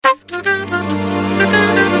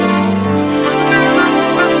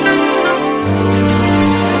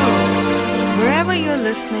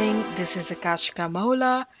Prakashika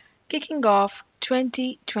Mahula, kicking off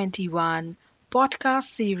 2021 podcast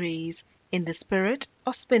series in the spirit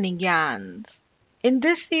of spinning yarns. In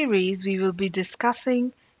this series, we will be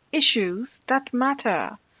discussing issues that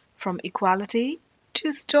matter, from equality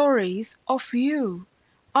to stories of you,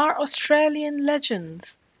 our Australian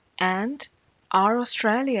legends, and our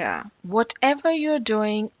Australia. Whatever you're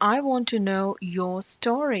doing, I want to know your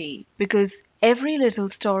story because every little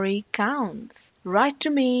story counts. Write to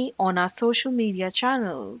me on our social media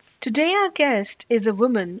channels. Today, our guest is a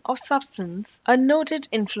woman of substance, a noted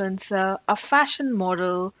influencer, a fashion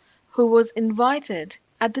model who was invited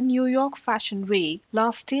at the New York Fashion Week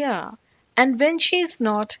last year. And when she's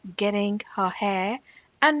not getting her hair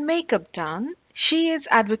and makeup done, she is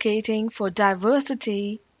advocating for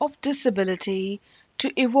diversity of disability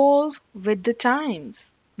to evolve with the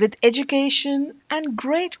times. With education and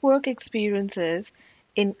great work experiences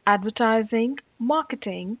in advertising,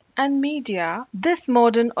 marketing, and media, this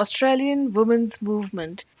modern Australian women's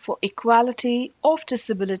movement for equality of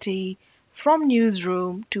disability from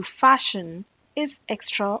newsroom to fashion is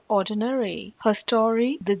extraordinary. Her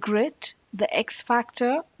story, the grit, the X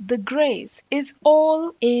factor, the grace is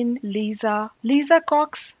all in Lisa. Lisa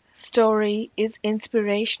Cox's story is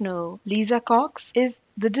inspirational. Lisa Cox is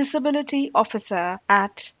the Disability Officer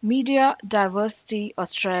at Media Diversity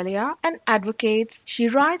Australia and advocates. She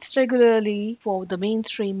writes regularly for the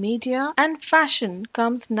mainstream media and fashion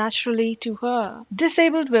comes naturally to her.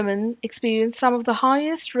 Disabled women experience some of the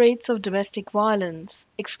highest rates of domestic violence,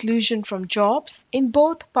 exclusion from jobs in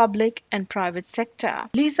both public and private sector.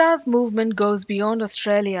 Lisa's movement goes beyond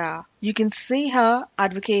Australia. You can see her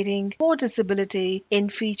advocating for disability in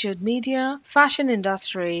featured media, fashion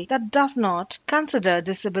industry that does not consider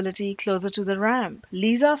disability closer to the ramp.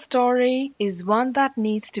 Lisa's story is one that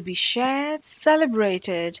needs to be shared,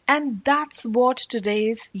 celebrated, and that's what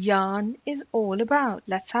today's yarn is all about.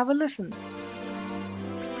 Let's have a listen.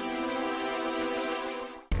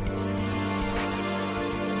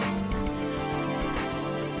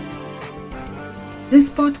 This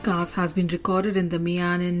podcast has been recorded in the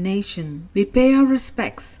Meanjin Nation. We pay our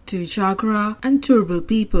respects to Jagra and Turrbal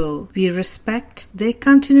people. We respect their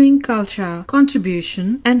continuing culture,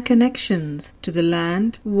 contribution, and connections to the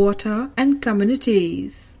land, water, and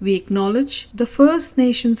communities. We acknowledge the First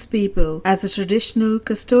Nations people as the traditional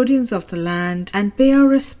custodians of the land and pay our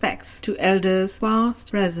respects to elders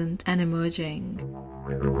past, present, and emerging.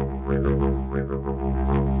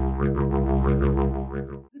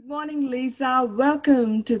 Good morning, Lisa.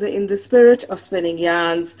 Welcome to the In the Spirit of Spinning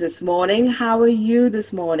Yarns this morning. How are you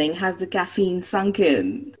this morning? Has the caffeine sunk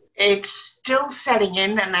in? It's still setting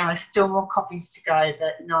in and there are still more coffees to go,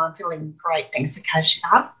 but no, I'm feeling great. Thanks for catching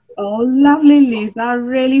up. Oh, lovely, Lisa. I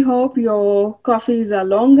really hope your coffees are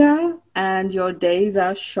longer and your days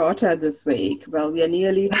are shorter this week. Well, we are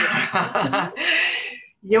nearly to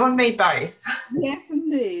You and me both. Yes,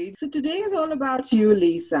 indeed. So today is all about you,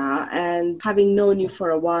 Lisa, and having known you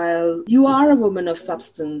for a while, you are a woman of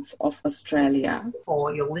substance of Australia.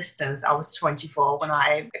 For your listeners, I was 24 when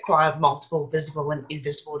I acquired multiple visible and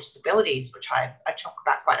invisible disabilities, which I talk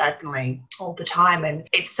about quite openly all the time. And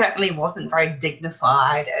it certainly wasn't very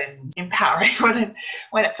dignified and empowering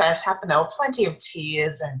when it first happened. There were plenty of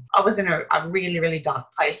tears and I was in a really, really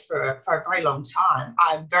dark place for a very long time.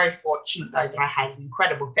 I'm very fortunate, though, that I had an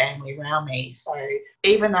incredible family around me. So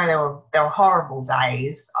even though there were horrible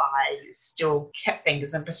days, I still kept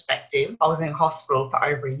things in perspective. I was in hospital for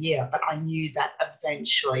over a year, but I knew that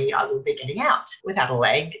eventually I would be getting out without a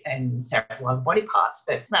leg and several other body parts.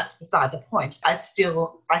 But that's beside the point. I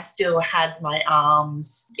still had my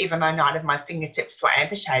arms, even though none of my fingertips were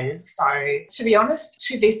amputated. So to be honest,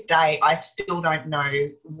 to this day, I still don't know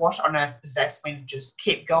what on earth possessed me to just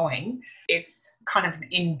keep going. It's kind of an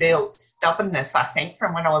inbuilt stubbornness, I think,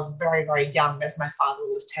 from when I was very, very young, as my father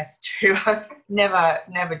will attest to. I've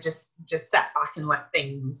never just sat back and let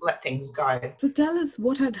things go. So tell us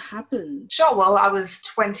what had happened. Sure. Well, I was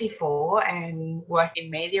 24 and working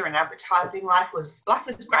in media and advertising. Life was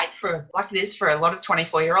great like it is for a lot of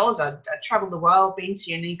 24-year-olds. I travelled the world, been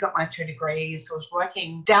to uni, got my 2 degrees. I was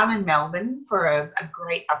working down in Melbourne for a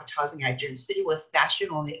great advertising agency with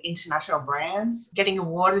national and international brands, getting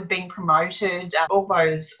awarded, being promoted, all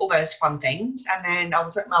those fun things. And then I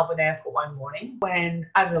was at Melbourne Airport one morning when,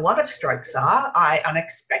 as a lot of strokes are, I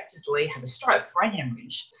unexpectedly had a stroke, brain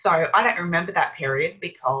hemorrhage. So I don't remember that period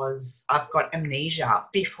because I've got amnesia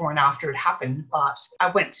before and after it happened. But I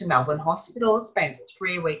went to Melbourne Hospital, spent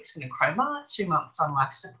 3 weeks in a coma, 2 months on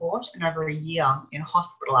life support, and over a year in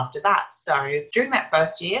hospital after that. So during that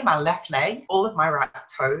first year, my left leg, all of my right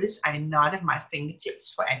toes, and 9 of my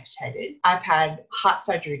fingertips were amputated. I've had heart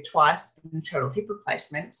surgery twice and total hip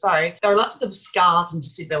replacement. So there are lots of scars and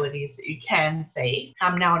disabilities that you can see.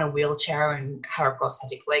 I'm now in a wheelchair and have a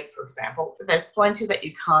prosthetic leg, for example. But there's plenty that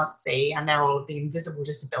you can't see, and they're all the invisible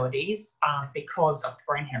disabilities because of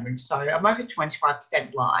brain hemorrhage. So I'm over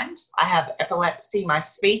 25% blind. I have epilepsy. My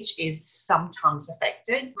speech is sometimes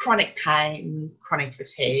affected. Chronic pain, chronic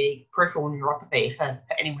fatigue, peripheral neuropathy for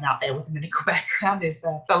anyone out there with a medical background is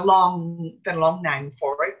the long name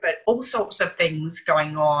for it. But all sorts of things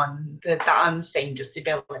going on, the unseen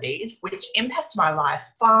disabilities, which impact my life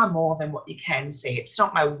far more than what you can see. It's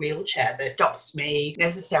not my wheelchair that stops me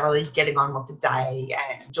necessarily getting on with the day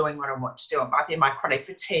and doing what I want to do. It might be my chronic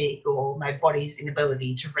fatigue or my body's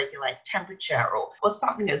inability to regulate temperature or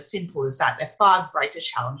something as simple as that. They're far greater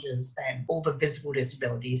challenges than all the visible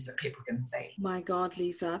disabilities that people can see. My God,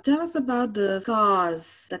 Lisa, tell us about the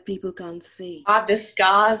scars that people can't see. The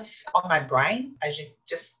scars on my brain, as you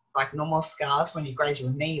just like normal scars when you graze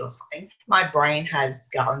your knee or something. My brain has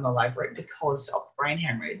scarring all over it because of brain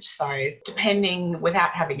hemorrhage. So depending,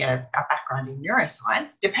 without having a background in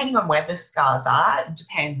neuroscience, depending on where the scars are, it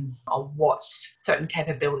depends on what certain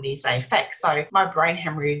capabilities they affect. So my brain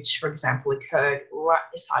hemorrhage, for example, occurred right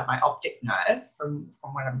beside my optic nerve from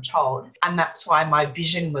what I'm told. And that's why my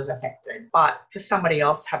vision was affected. But for somebody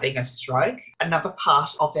else having a stroke, another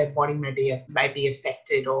part of their body may be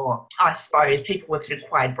affected, or I suppose people with an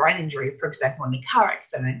acquired brain injury, for example, in a car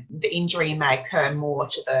accident, the injury may occur more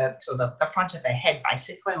to the front of their head,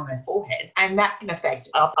 basically on their forehead. And that can affect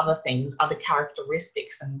other things, other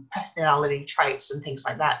characteristics and personality traits and things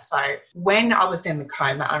like that. So when I was in the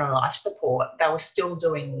coma and on life support, they were still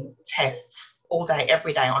doing tests all day,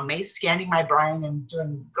 every day on me, scanning my brain and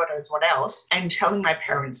doing God knows what else, and telling my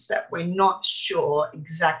parents that we're not sure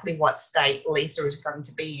exactly what state Lisa is going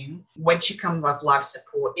to be in when she comes off life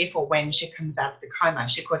support. If or when she comes out of the coma,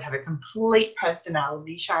 she could have a complete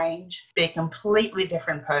personality change, be a completely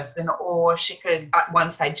different person, or she could, at one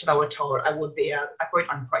stage they were told I would be a quote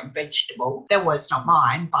unquote vegetable. Their words, not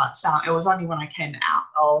mine, but it was only when I came out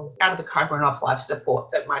of the coma and off life support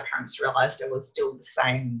that my parents realised I was still the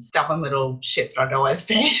same stubborn little shit that I'd always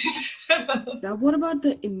been. Now, what about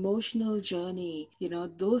the emotional journey?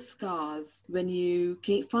 Those scars, when you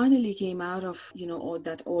finally came out of, or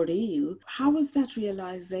that ordeal, how was that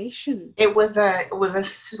realization? It was a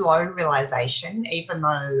slow realization, even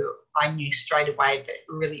though I knew straight away that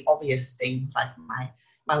really obvious things like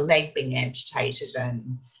my leg being amputated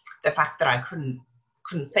and the fact that I couldn't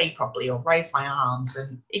see properly or raise my arms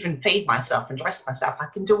and even feed myself and dress myself. I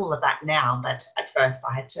can do all of that now, but at first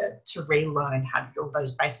I had to relearn how to do all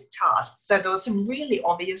those basic tasks. So there were some really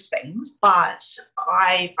obvious things, but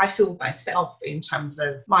I feel myself in terms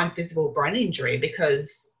of my invisible brain injury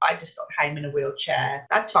because I just thought, hey, I'm in a wheelchair.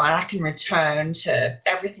 That's fine. I can return to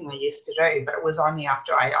everything I used to do. But it was only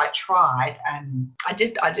after I tried and I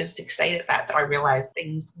did succeed at that I realised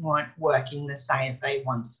things weren't working the same they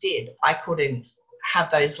once did. I couldn't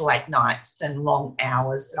have those late nights and long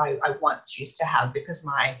hours that I once used to have because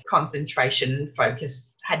my concentration and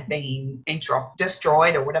focus had been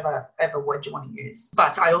destroyed or whatever word you want to use.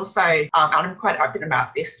 But I also, and I'm quite open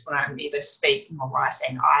about this when I'm either speaking or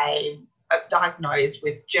writing, I'm diagnosed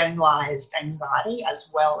with generalised anxiety as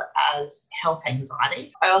well as health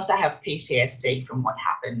anxiety. I also have PTSD from what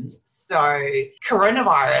happened. So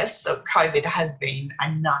coronavirus or COVID has been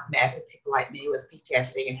a nightmare for people like me with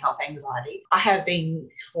PTSD and health anxiety. I have been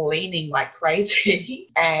cleaning like crazy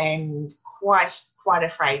and quite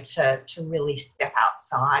afraid to really step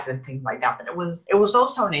outside and things like that. But it was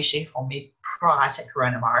also an issue for me prior to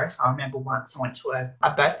coronavirus. I remember once I went to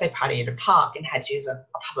a birthday party at a park and had to use a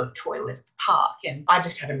public toilet at the park, and I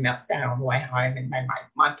just had a meltdown on the way home and made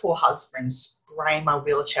my poor husband spray my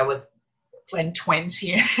wheelchair with Glen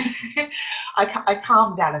 20. I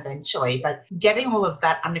calmed down eventually, but getting all of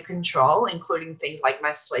that under control, including things like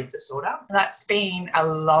my sleep disorder, that's been a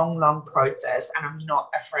long process, and I'm not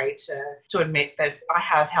afraid to admit that I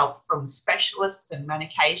have help from specialists and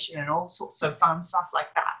medication and all sorts of fun stuff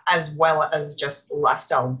like that, as well as just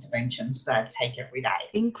lifestyle interventions that I take every day.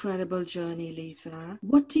 Incredible journey, Lisa.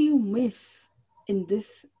 What do you miss in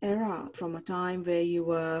this era, from a time where you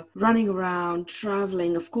were running around,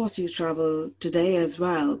 traveling. Of course, you travel today as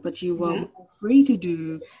well, but you were more free to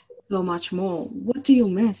do so much more. What do you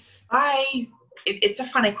miss? It's a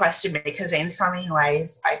funny question because in so many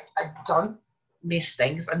ways I don't miss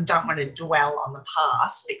things and don't want to dwell on the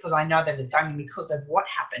past because I know that it's only because of what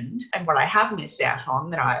happened and what I have missed out on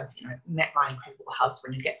that I've met my incredible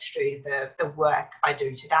husband who gets to do the work I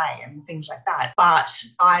do today and things like that. But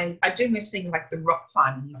I do miss things like the rock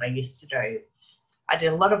climbing that I used to do. I did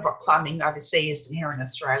a lot of rock climbing overseas and here in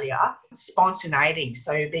Australia. Spontaneity,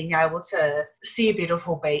 so being able to see a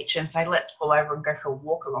beautiful beach and say, let's pull over and go for a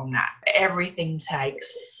walk along that. Everything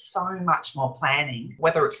takes so much more planning,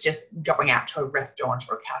 whether it's just going out to a restaurant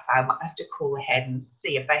or a cafe. I might have to call ahead and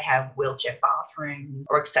see if they have wheelchair bathrooms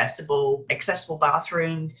or accessible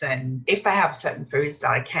bathrooms, and if they have certain foods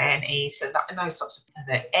that I can eat and those sorts of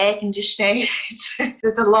things. The air conditioning,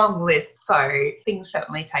 there's a long list. So things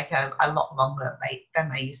certainly take a lot longer than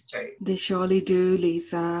they used to. They surely do,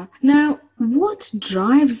 Lisa. Now, what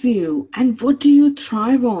drives you and what do you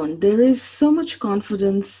thrive on? There is so much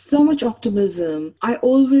confidence, so much optimism. I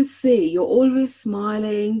always say you're always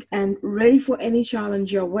smiling and ready for any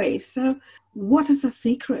challenge your way. So what is the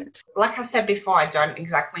secret? Like I said before, I don't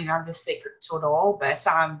exactly know the secret to it all, but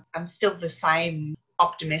I'm still the same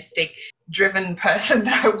optimistic, driven person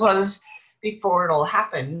that I was before it all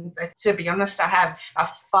happened. But to be honest, I have a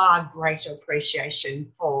far greater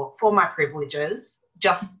appreciation for my privileges.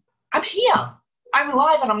 I'm here. I'm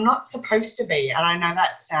alive and I'm not supposed to be. And I know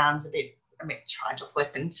that sounds a bit tried or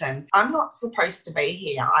flippant, and I'm not supposed to be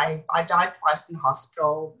here. I died twice in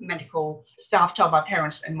hospital. Medical staff told my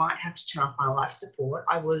parents they might have to turn off my life support.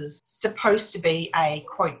 I was supposed to be a,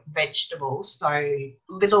 quote, vegetable. So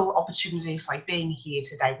little opportunities like being here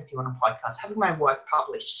today with you on a podcast, having my work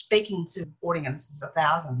published, speaking to audiences of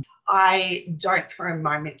thousands. I don't for a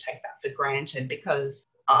moment take that for granted because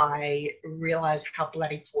I realise how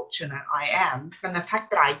bloody fortunate I am. And the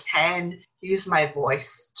fact that I can use my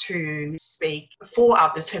voice to speak for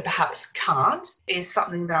others who perhaps can't is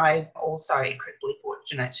something that I'm also incredibly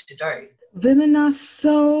fortunate to do. Women are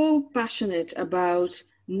so passionate about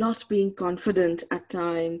not being confident at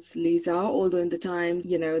times, Lisa, although in the times,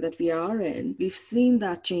 that we are in, we've seen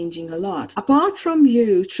that changing a lot. Apart from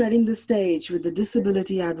you treading the stage with the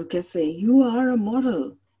disability advocacy, you are a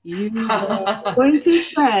model. You are going to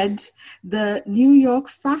tread the New York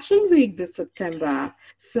Fashion Week this September.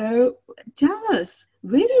 So tell us,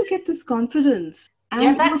 where do you get this confidence?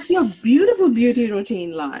 And what's your beautiful beauty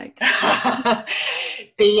routine like?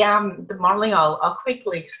 The modelling, I'll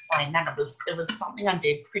quickly explain that. It was something I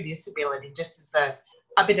did pre-disability just as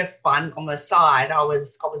a bit of fun on the side. I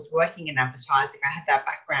was working in advertising. I had that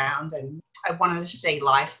background and I wanted to see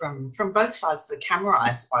life from both sides of the camera, I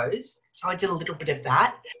suppose. So I did a little bit of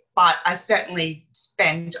that. But I certainly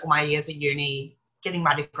spent all my years at uni getting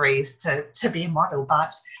my degrees to be a model.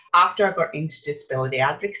 But after I got into disability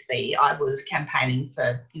advocacy, I was campaigning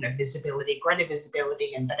for, visibility, greater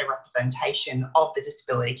visibility and better representation of the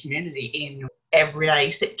disability community in everyday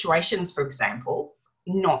situations, for example.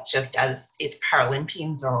 Not just as it's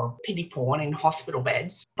Paralympians or pity porn in hospital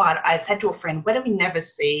beds. But I said to a friend, where do we never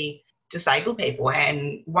see disabled people?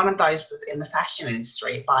 And one of those was in the fashion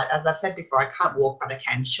industry. But as I've said before, I can't walk, but I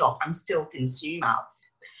can shop. I'm still a consumer.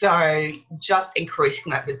 So just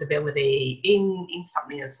increasing that visibility in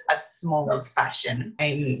something as small as fashion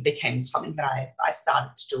and became something that I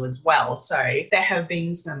started to do as well. So there have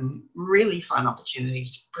been some really fun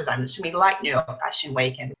opportunities presented to me, like New York Fashion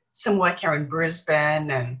Week and some work here in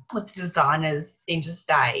Brisbane and with designers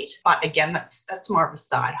interstate. But again, that's more of a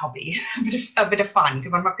side hobby, a bit of fun,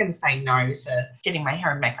 because I'm not going to say no to getting my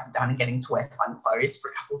hair and makeup done and getting to wear fun clothes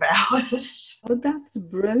for a couple of hours. Oh, that's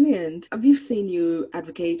brilliant. We've seen you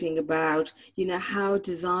advocating about, how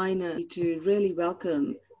designers to really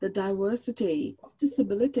welcome the diversity of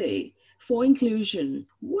disability for inclusion.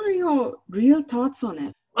 What are your real thoughts on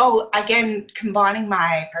it? Well, again, combining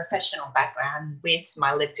my professional background with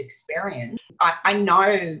my lived experience, I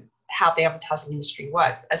know how the advertising industry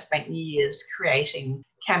works. I spent years creating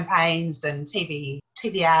campaigns and TV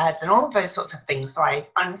ads and all of those sorts of things. So I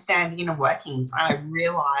understand the inner workings. I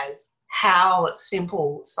realise how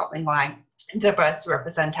simple something like diverse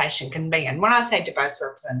representation can be. And when I say diverse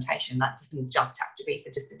representation, that doesn't just have to be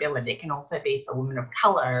for disability. It can also be for women of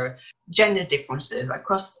colour, gender differences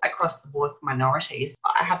across the board for minorities.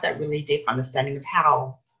 I have that really deep understanding of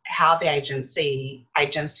how the agency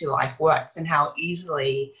life works and how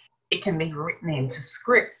easily it can be written into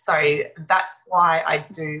scripts. So that's why I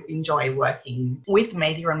do enjoy working with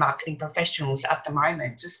media and marketing professionals at the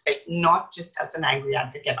moment, not just as an angry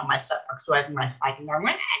advocate on my soapbox, waving my flag and going, "We're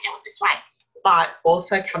going to do it this way," but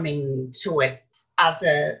also coming to it as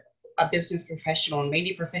a business professional and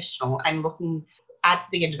media professional and looking at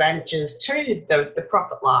the advantages to the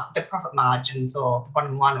profit margins or the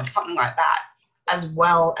bottom line or something like that, as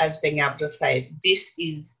well as being able to say, this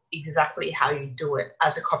is exactly how you do it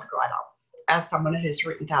as a copywriter. As someone who's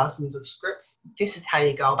written thousands of scripts, this is how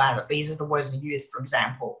you go about it. These are the words you use, for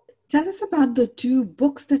example. Tell us about the 2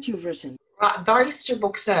 books that you've written. Right, those 2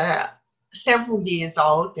 books are several years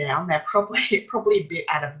old now, and they're probably a bit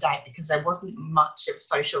out of date because there wasn't much of a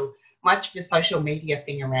social media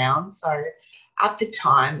thing around. So at the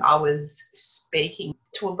time, I was speaking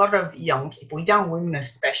to a lot of young people, young women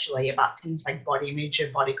especially, about things like body image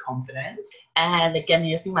and body confidence. And again,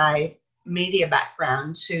 using my media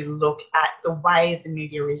background to look at the way the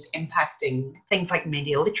media is impacting things like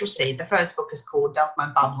media literacy. The first book is called Does My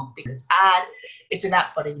Bum Look Big as Ad? It's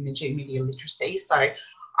about body image and media literacy. So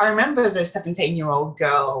I remember as a 17-year-old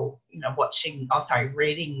girl,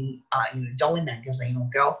 reading Dolly magazine or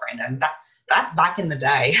Girlfriend, and that's back in the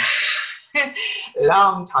day.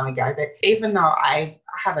 Long time ago. But even though I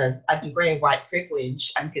have a degree of white privilege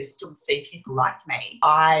and could still see people like me,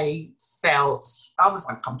 I felt I was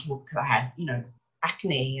uncomfortable because I had,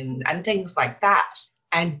 acne and things like that,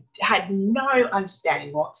 and had no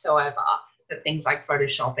understanding whatsoever that things like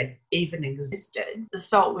Photoshop had even existed.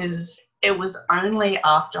 So it was only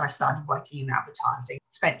after I started working in advertising,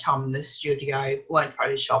 spent time in the studio, learned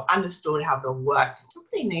Photoshop, understood how they worked.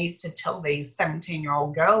 Somebody needs to tell these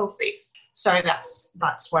 17-year-old girls this. So that's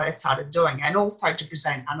what I started doing, and also to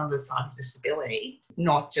present another side of disability,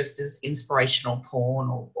 not just as inspirational porn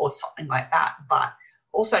or something like that, but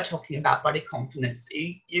also talking about body confidence.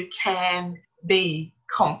 You can be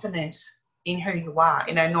confident in who you are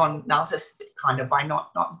in a non-narcissistic kind of way,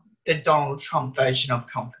 not the Donald Trump version of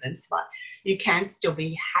confidence, but you can still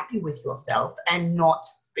be happy with yourself and not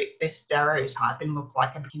fit this stereotype and look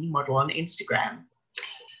like a bikini model on Instagram.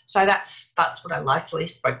 So that's what I largely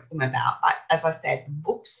spoke to them about. But as I said, the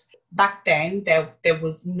books back then, there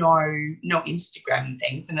was no Instagram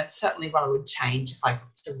things, and it's certainly what I would change if I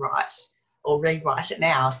got to write or rewrite it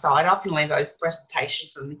now. So I'd often leave those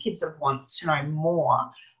presentations, and the kids would want to know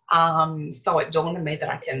more. So it dawned on me that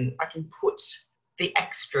I can put the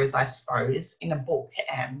extras, I suppose, in a book,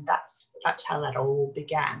 and that's how that all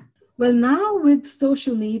began. Well, now with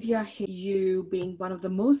social media, you being one of the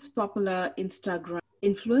most popular Instagram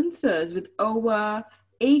influencers with over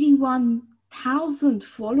 81,000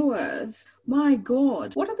 followers. My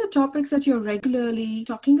God, what are the topics that you're regularly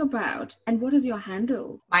talking about, and what is your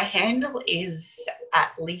handle? My handle is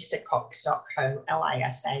at lisacox.co,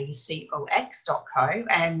 lisacox.co,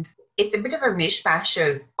 and it's a bit of a mishmash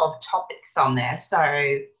of topics on there. So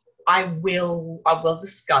I will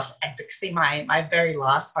discuss advocacy. My very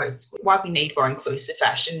last post, why we need more inclusive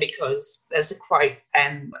fashion, because there's a quote,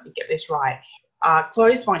 and let me get this right.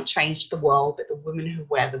 Clothes won't change the world, but the women who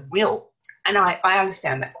wear them will. And I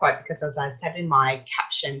understand that quote because, as I said in my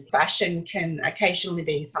caption, fashion can occasionally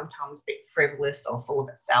be sometimes a bit frivolous or full of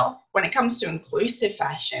itself. When it comes to inclusive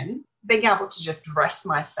fashion, being able to just dress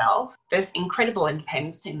myself, there's incredible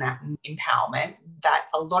independence in that empowerment that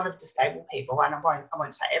a lot of disabled people, and I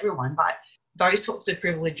won't say everyone, but those sorts of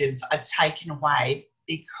privileges are taken away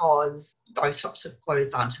because those sorts of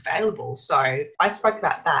clothes aren't available. So I spoke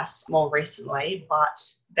about that more recently, but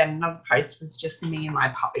then another post was just me and my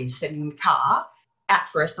puppy sitting in the car out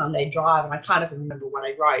for a Sunday drive, and I can't even remember what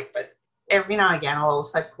I wrote, but every now and again I'll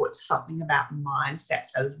also put something about mindset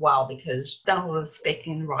as well, because I've done a lot of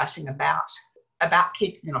speaking and writing about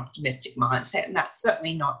keeping an optimistic mindset, and that's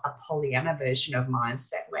certainly not a Pollyanna version of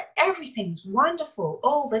mindset where everything's wonderful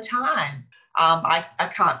all the time. I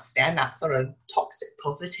can't stand that sort of toxic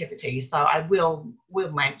positivity, so I will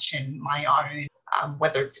mention my own,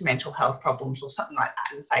 whether it's mental health problems or something like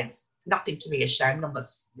that, and say it's nothing to be ashamed of.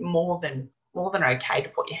 It's more than okay to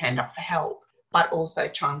put your hand up for help, but also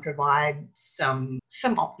try and provide some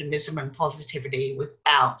optimism and positivity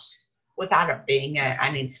without it being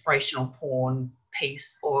an inspirational porn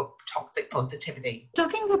piece or toxic positivity.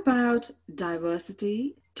 Talking about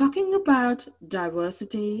diversity,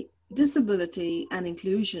 disability and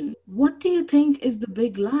inclusion, what do you think is the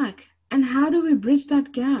big lack, and how do we bridge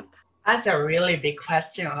that gap? That's a really big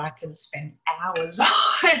question, and I can spend hours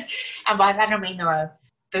on. And by that I mean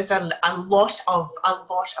there's a lot of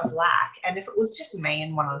lack. And if it was just me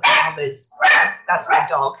and one of the others, that's my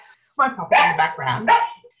dog, my puppy in the background.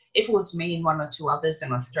 if it was me and one or two others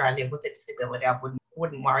in Australia with a disability, I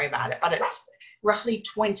wouldn't worry about it. But it's roughly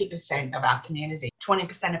 20% of our community,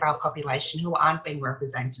 20% of our population who aren't being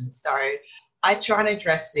represented. So I try to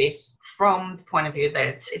address this from the point of view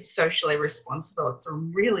that it's socially responsible. It's a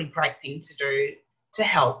really great thing to do to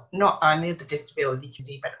help not only the disability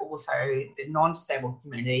community, but also the non-disabled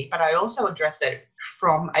community. But I also address it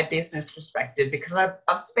from a business perspective because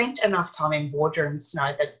I've spent enough time in boardrooms to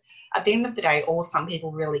know that at the end of the day, all some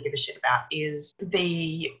people really give a shit about is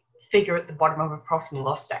the figure at the bottom of a profit and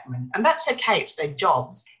loss statement. And that's okay, it's their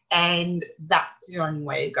jobs. And that's the only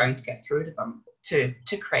way you're going to get through to them to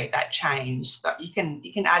create that change. So you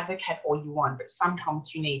can advocate all you want, but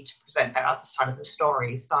sometimes you need to present that other side of the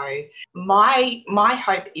story. So my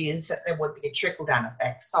hope is that there would be a trickle-down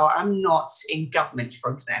effect. So I'm not in government,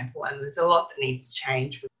 for example, and there's a lot that needs to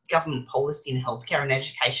change with government policy in healthcare and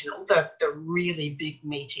education, all the really big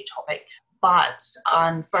meaty topics. But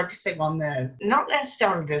I'm focusing on not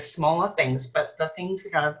necessarily the smaller things, but the things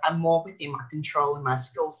that are more within my control and my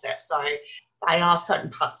skill set. So they are certain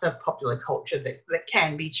parts of popular culture that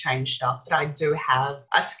can be changed up, that I do have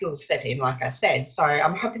a skill set in, like I said. So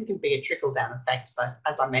I'm hoping it can be a trickle-down effect,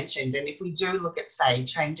 as I mentioned. And if we do look at, say,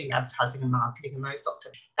 changing advertising and marketing and those sorts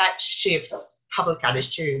of things, that shifts public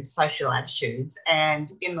attitudes, social attitudes,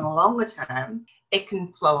 and in the longer term, it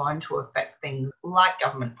can flow on to affect things like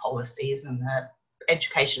government policies and the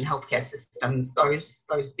education healthcare systems, those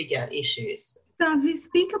bigger issues. So as we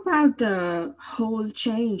speak about the whole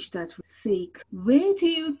change that we seek, where do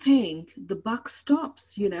you think the buck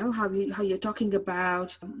stops? You know, how you're talking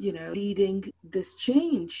about, leading this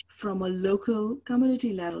change from a local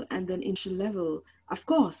community level and then national level. Of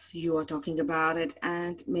course, you are talking about it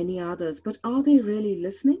and many others, but are they really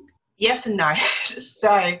listening? Yes and no.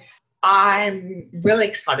 So I'm really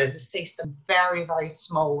excited to see some very, very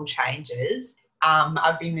small changes.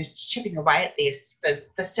 I've been chipping away at this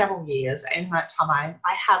for several years, and in that time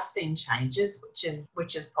I have seen changes,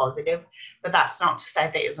 which is positive, but that's not to say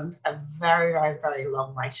there isn't a very, very, very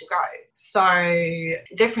long way to go. So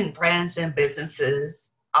different brands and businesses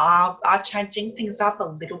are changing things up a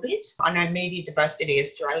little bit. I know Media Diversity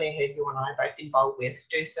Australia, who you and I are both involved with,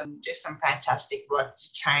 do some fantastic work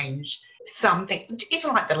to change something,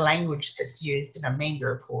 even like the language that's used in a media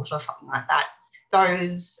report or something like that.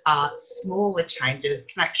 Those smaller changes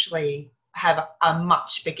can actually have a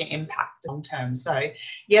much bigger impact long term. So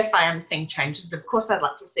yes, I am seeing changes. Of course, I'd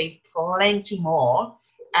like to see plenty more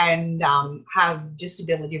and have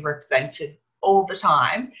disability represented all the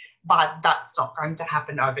time, but that's not going to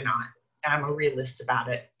happen overnight. And I'm a realist about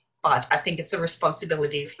it. But I think it's a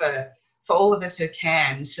responsibility for all of us who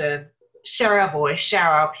can to share our voice, share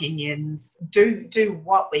our opinions, do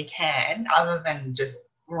what we can other than just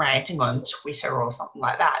ranting on Twitter or something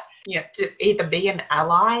like that. You have to either be an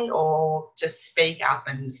ally or just speak up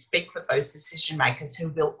and speak with those decision makers who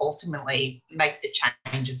will ultimately make the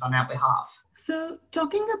changes on our behalf. So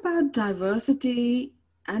talking about diversity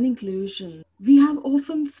and inclusion, we have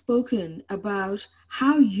often spoken about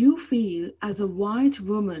how you feel as a white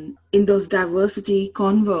woman in those diversity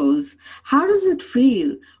convos. How does it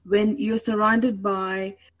feel when you're surrounded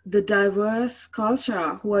by the diverse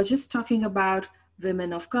culture who are just talking about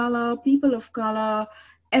women of color, people of color,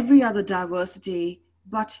 every other diversity,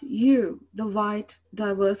 but you, the white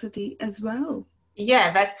diversity as well?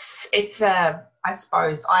 Yeah, I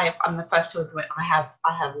suppose I'm the first to admit I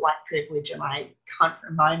have white privilege, and I can't for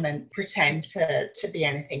a moment pretend to be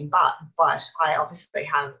anything but I obviously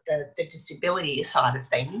have the disability side of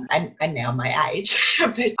things and now my age.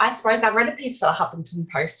 But I suppose I read a piece for the Huffington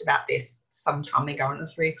Post about this some time ago, and it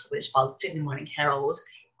was republished by the Sydney Morning Herald.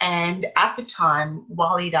 And at the time,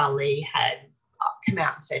 Waleed Ali had come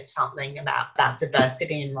out and said something about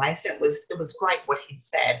diversity and race. It was great what he'd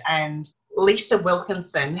said. And Lisa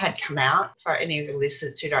Wilkinson had come out. For any of the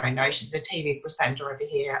listeners who don't know, she's a TV presenter over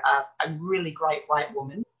here, a really great white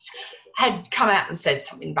woman, had come out and said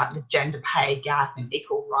something about the gender pay gap and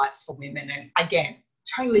equal rights for women. And again,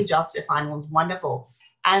 totally justified and was wonderful.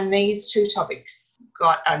 And these two topics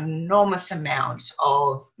got an enormous amount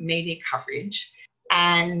of media coverage.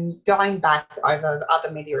 And going back over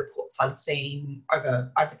other media reports I've seen over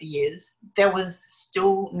the years, there was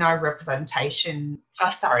still no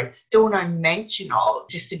still no mention of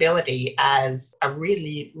disability as a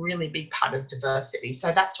really, really big part of diversity.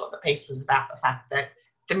 So that's what the piece was about, the fact that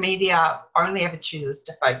the media only ever chooses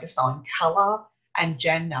to focus on colour and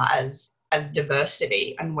gender as as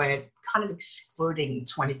diversity, and we're kind of excluding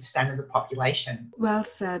 20% of the population. Well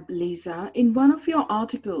said, Lisa. In one of your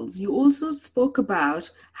articles, you also spoke about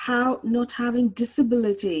how not having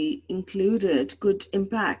disability included could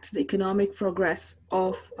impact the economic progress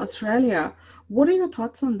of Australia. What are your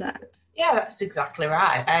thoughts on that? Yeah, that's exactly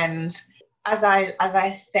right. And as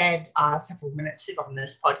I said several minutes ago on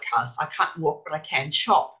this podcast, I can't walk, but I can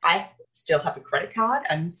shop. I still have a credit card,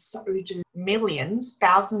 and so do millions,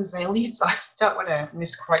 thousands of millions. I don't want to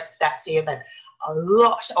misquote stats here, but a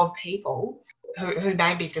lot of people who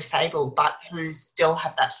may be disabled, but who still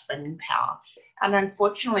have that spending power. And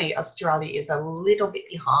unfortunately, Australia is a little bit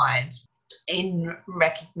behind in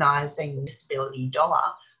recognising disability dollar.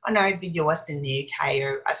 I know the US and the UK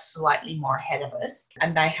are slightly more ahead of us,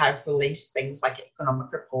 and they have released things like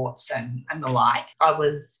economic reports and the like. I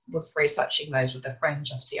was researching those with a friend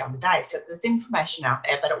just the other day. So there's information out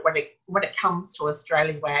there, but when it comes to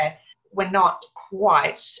Australia, where we're not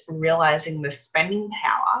quite realising the spending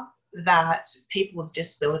power that people with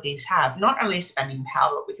disabilities have, not only spending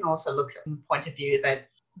power, but we can also look at from the point of view that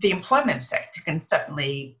the employment sector can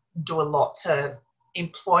certainly do a lot to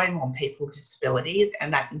employ more people with disabilities,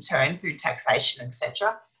 and that in turn, through taxation,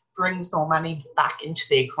 etc., brings more money back into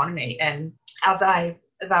the economy. And as I've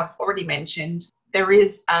already mentioned, there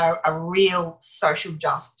is a real social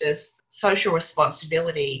justice, social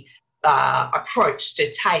responsibility approach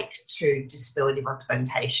to take to disability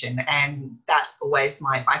representation, and that's always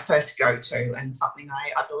my first go-to and something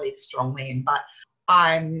I believe strongly in. But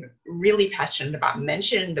I'm really passionate about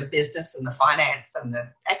mentioning the business and the finance and the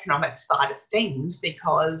economic side of things,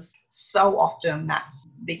 because so often that's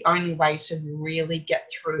the only way to really get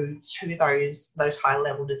through to those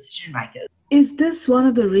high-level decision makers. Is this one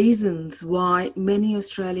of the reasons why many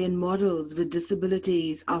Australian models with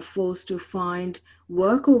disabilities are forced to find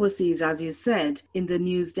work overseas, as you said, in the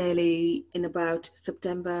News Daily in about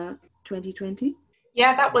September 2020?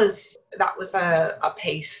 Yeah, that was a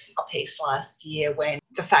piece last year, when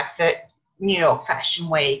the fact that New York Fashion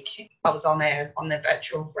Week, I was on their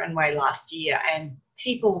virtual runway last year, and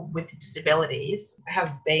people with disabilities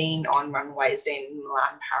have been on runways in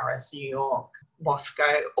Milan, Paris, New York,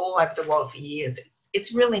 Moscow, all over the world for years.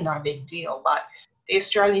 It's really no big deal, but the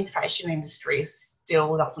Australian fashion industry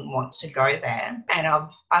still doesn't want to go there. And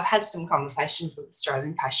I've had some conversations with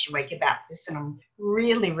Australian Fashion Week about this, and I'm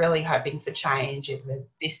really, really hoping for change either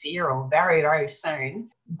this year or very, very soon.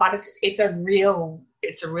 But it's a real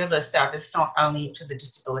disservice not only to the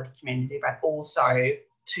disability community, but also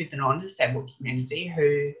to the non-disabled community,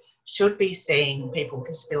 who should be seeing people with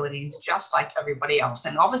disabilities just like everybody else.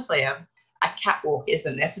 And obviously a catwalk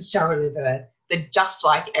isn't necessarily the just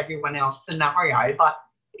like everyone else scenario, but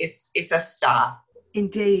it's a start.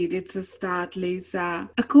 Indeed, it's a start, Lisa.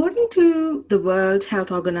 According to the World Health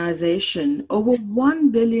Organization, over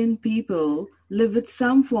 1 billion people live with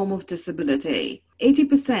some form of disability.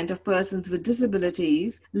 80% of persons with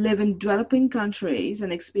disabilities live in developing countries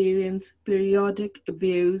and experience periodic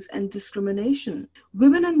abuse and discrimination.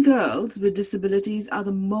 Women and girls with disabilities are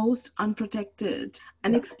the most unprotected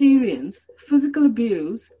and experience physical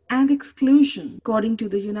abuse and exclusion, according to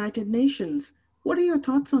the United Nations. What are your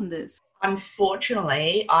thoughts on this?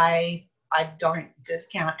 Unfortunately, I don't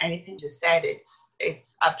discount anything you said.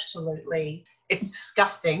 It's absolutely, it's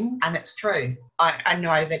disgusting, and it's true. I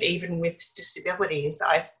know that even with disabilities,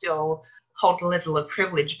 I still hold a level of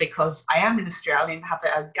privilege because I am an Australian, have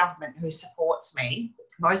a government who supports me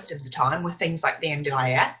most of the time with things like the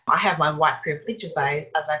NDIS. I have my white privilege, as I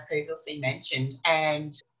previously mentioned,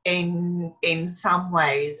 and in some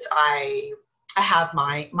ways I have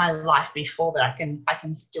my life before that I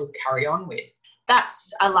can still carry on with.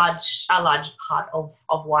 That's a large part of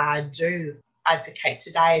why I do advocate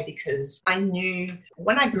today, because I knew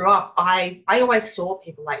when I grew up, I always saw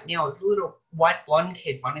people like me. I was a little white blonde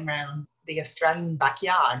kid running around the Australian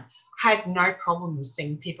backyard. I had no problem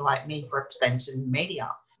seeing people like me represented in the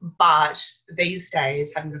media. But these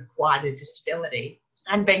days, having acquired a disability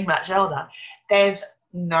and being much older, there's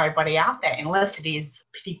nobody out there unless it is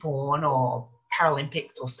Pity Porn or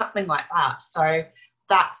Paralympics or something like that. So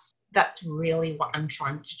that's really what I'm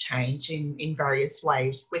trying to change in various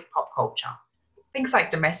ways with pop culture. Things like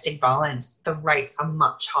domestic violence, the rates are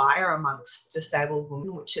much higher amongst disabled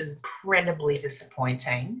women, which is incredibly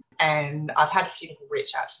disappointing. And I've had a few people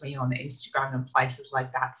reach out to me on Instagram and places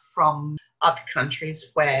like that from other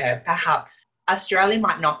countries where perhaps Australia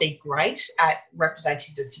might not be great at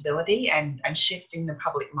representing disability and shifting the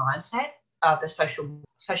public mindset, the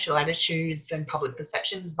social attitudes and public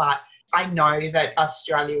perceptions, but I know that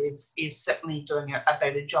Australia is certainly doing a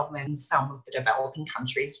better job than some of the developing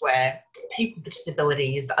countries where people with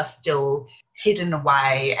disabilities are still hidden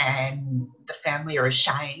away and the family are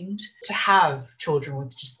ashamed to have children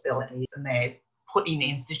with disabilities, and they're put in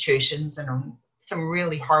institutions, and some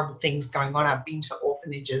really horrible things going on. I've been to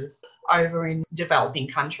orphanages over in developing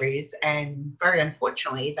countries, and very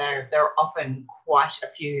unfortunately there are often quite a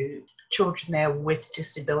few children there with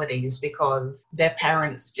disabilities because their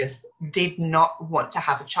parents just did not want to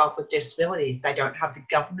have a child with disabilities. They don't have the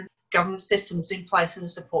government systems in place to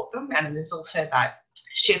support them, and there's also that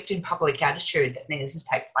shift in public attitude that needs to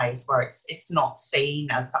take place where it's not seen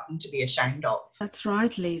as something to be ashamed of. That's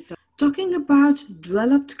right, Lisa. Talking about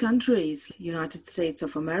developed countries, United States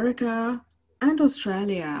of America and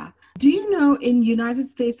Australia. Do you know in United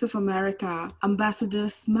States of America, Ambassador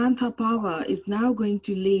Samantha Power is now going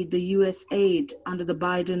to lead the US aid under the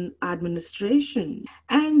Biden administration?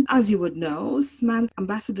 And as you would know,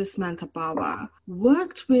 Ambassador Samantha Power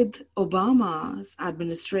worked with Obama's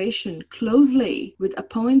administration closely with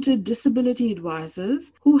appointed disability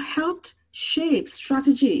advisors who helped shape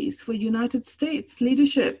strategies for United States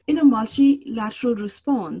leadership in a multilateral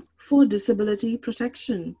response for disability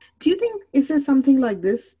protection. Do you think, is there something like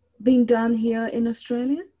this being done here in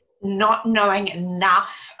Australia? Not knowing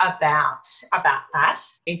enough about that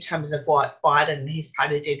in terms of what Biden and his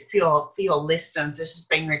party did. For your listeners, this has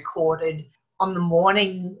been recorded on the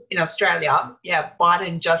morning in Australia. Yeah,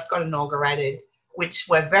 Biden just got inaugurated, which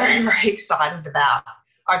we're very, very excited about.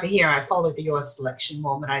 Over here, I follow the US election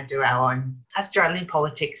more than I do our own Australian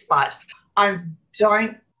politics, but I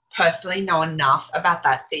don't personally know enough about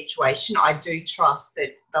that situation. I do trust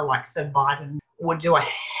that the likes of Biden would do a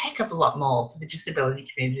heck of a lot more for the disability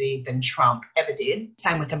community than Trump ever did.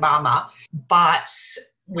 Same with Obama. But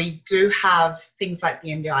we do have things like the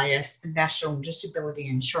NDIS, the National Disability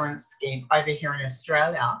Insurance Scheme, over here in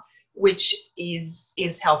Australia, which is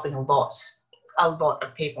helping a lot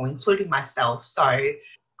of people, including myself. So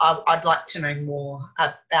I'd like to know more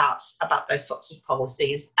about those sorts of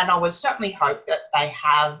policies. And I would certainly hope that they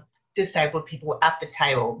have disabled people at the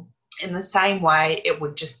table. In the same way, it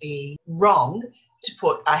would just be wrong to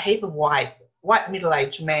put a heap of white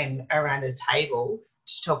middle-aged men around a table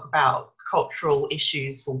to talk about cultural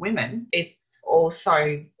issues for women. It's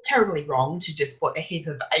also terribly wrong to just put a heap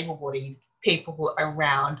of able-bodied people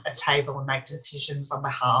around a table and make decisions on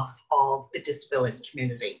behalf of the disability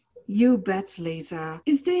community. You bet, Lisa.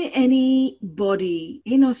 Is there any body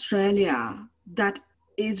in Australia that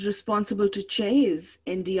is responsible to chase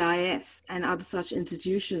NDIS and other such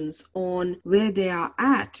institutions on where they are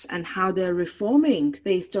at and how they're reforming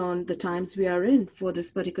based on the times we are in for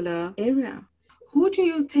this particular area? Who do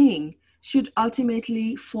you think should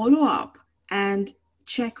ultimately follow up and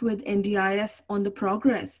check with NDIS on the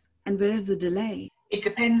progress, and where is the delay? It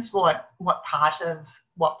depends what part of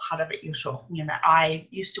it you're talking about. I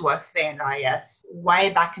used to work for the NDIS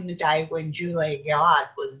way back in the day when Julia Gillard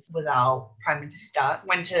was our Prime Minister.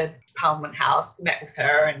 Went to Parliament House, met with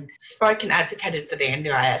her and spoke and advocated for the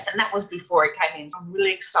NDIS, and that was before it came in. So I'm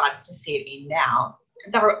really excited to see it in now.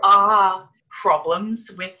 There are problems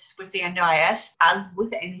with the NDIS, as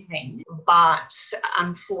with anything, but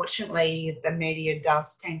unfortunately the media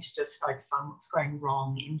does tend to just focus on what's going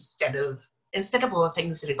wrong instead of all the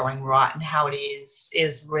things that are going right, and how it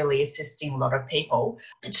is really assisting a lot of people.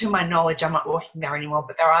 And to my knowledge, I'm not working there anymore,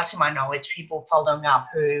 but there are, to my knowledge, people following up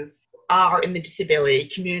who are in the disability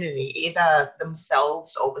community, either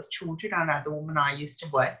themselves or with children. I know the woman I used to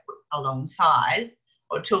work alongside,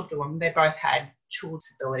 or two of the women, they both had child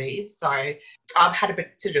disabilities. So I've had a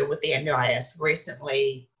bit to do with the NDIS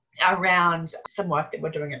recently around some work that we're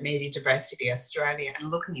doing at Media Diversity Australia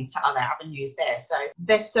and looking into other avenues there. So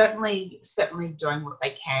they're certainly doing what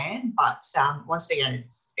they can, but once again,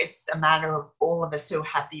 it's a matter of all of us who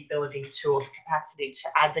have the ability to, or the capacity to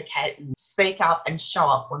advocate and speak up and show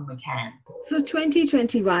up when we can. So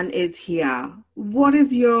 2021 is here. What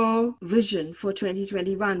is your vision for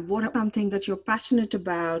 2021? What are something that you're passionate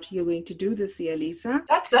about you're going to do this year, Lisa?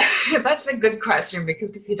 That's a good question,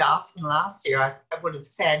 because if you'd asked me last year, I would have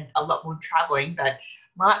said a lot more travelling, but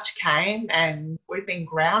March came and we've been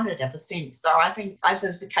grounded ever since. So I think, as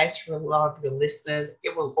is the case for a lot of your listeners,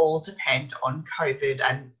 it will all depend on COVID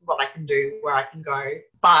and what I can do, where I can go.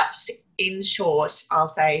 But in short,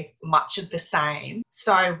 I'll say much of the same.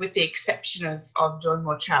 So with the exception of doing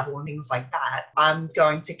more travel and things like that, I'm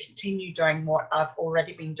going to continue doing what I've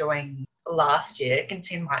already been doing last year,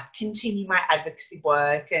 continue my advocacy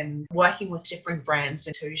work and working with different brands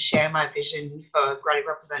to share my vision for greater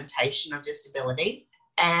representation of disability.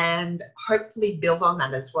 and hopefully build on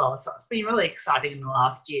that as well. So it's been really exciting in the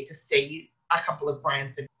last year to see a couple of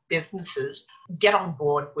brands and businesses get on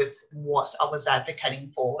board with what I was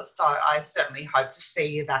advocating for. So I certainly hope to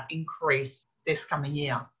see that increase this coming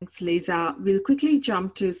year. Thanks, Lisa. We'll quickly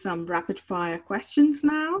jump to some rapid fire questions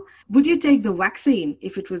now. Would you take the vaccine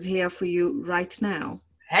if it was here for you right now?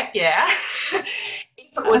 Heck yeah.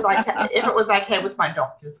 If it was okay with my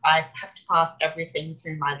doctors. I have to pass everything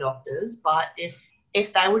through my doctors, but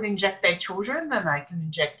if they would inject their children, then they can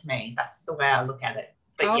inject me. That's the way I look at it.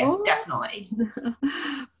 But yes, definitely.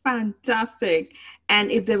 Fantastic.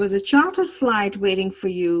 And if there was a chartered flight waiting for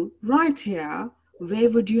you right here, where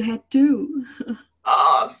would you head to?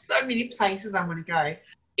 Oh, so many places I want to go.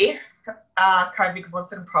 If COVID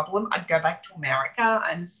wasn't a problem, I'd go back to America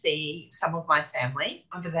and see some of my family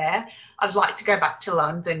over there. I'd like to go back to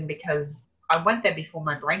London because I went there before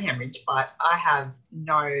my brain hemorrhage, but I have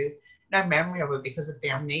no memory of it because of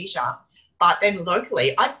the amnesia. But then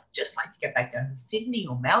locally, I'd just like to get back down to Sydney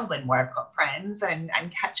or Melbourne where I've got friends and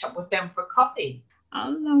catch up with them for coffee.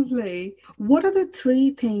 Oh, lovely. What are the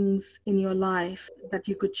 3 things in your life that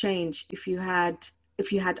you could change if you had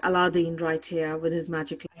Aladdin right here with his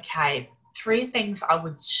magic? Okay, 3 things I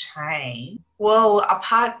would change. Well,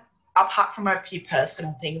 apart from a few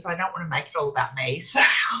personal things, I don't want to make it all about me. So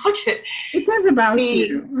it is about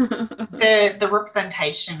you. the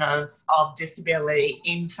representation of disability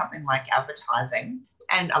in something like advertising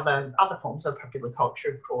and other forms of popular culture,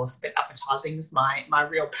 of course. But advertising is my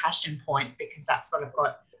real passion point because that's what I've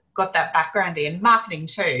got that background in, marketing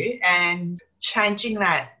too, and changing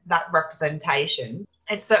that representation.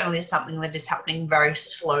 It's certainly something that is happening very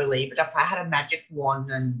slowly, but if I had a magic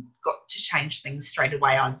wand and got to change things straight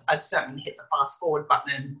away, I'd certainly hit the fast forward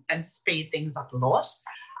button and speed things up a lot.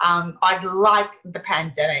 I'd like the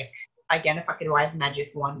pandemic, again, if I could wave a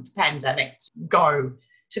magic wand, the pandemic to go,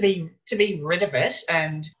 to be rid of it.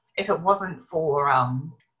 And if it wasn't for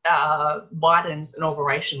Biden's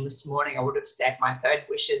inauguration this morning, I would have said my third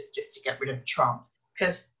wish is just to get rid of Trump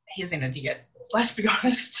because he's an idiot. Let's be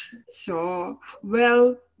honest. Sure.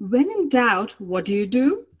 Well, when in doubt, what do you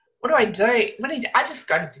do? What do? I just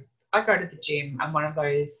go to the gym. I'm one of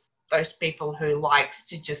those people who likes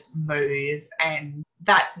to just move, and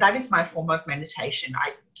that is my form of meditation.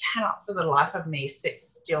 I cannot for the life of me sit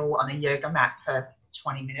still on a yoga mat for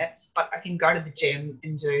 20 minutes, but I can go to the gym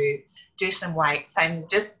and do some weights and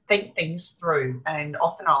just think things through. And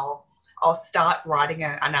often I'll start writing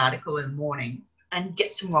an article in the morning and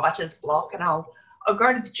get some writer's block, and I'll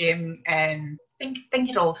go to the gym and think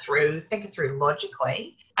it all through, think it through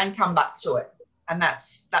logically, and come back to it. And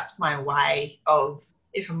that's my way of,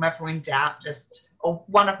 if I'm ever in doubt, or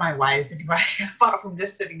one of my ways anyway, apart from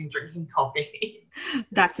just sitting and drinking coffee.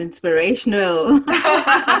 That's inspirational.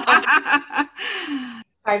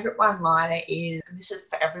 Favorite one-liner is, and this is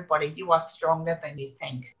for everybody, you are stronger than you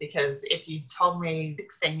think. Because if you told me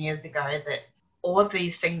 16 years ago that all of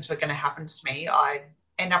these things were going to happen to me, I'd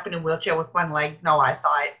end up in a wheelchair with one leg, no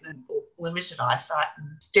eyesight, or limited eyesight, and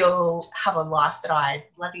still have a life that I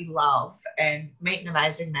bloody love and meet an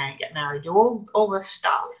amazing man, get married, do all this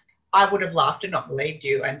stuff, I would have laughed and not believed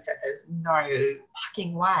you and said there's no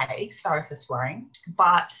fucking way. Sorry for swearing.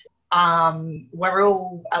 But we're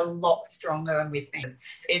all a lot stronger than we think.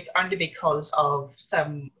 It's only because of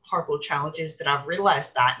some horrible challenges that I've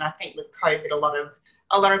realised that. And I think with COVID, a lot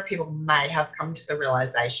of people may have come to the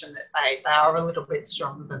realisation that they are a little bit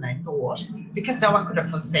stronger than they thought, because no one could have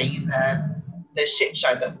foreseen the shit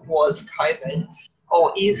show that was COVID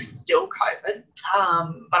or is still COVID.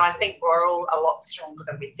 But I think we're all a lot stronger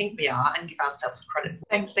than we think we are and give ourselves credit.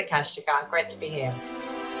 Thanks, Akashika. Great to be here.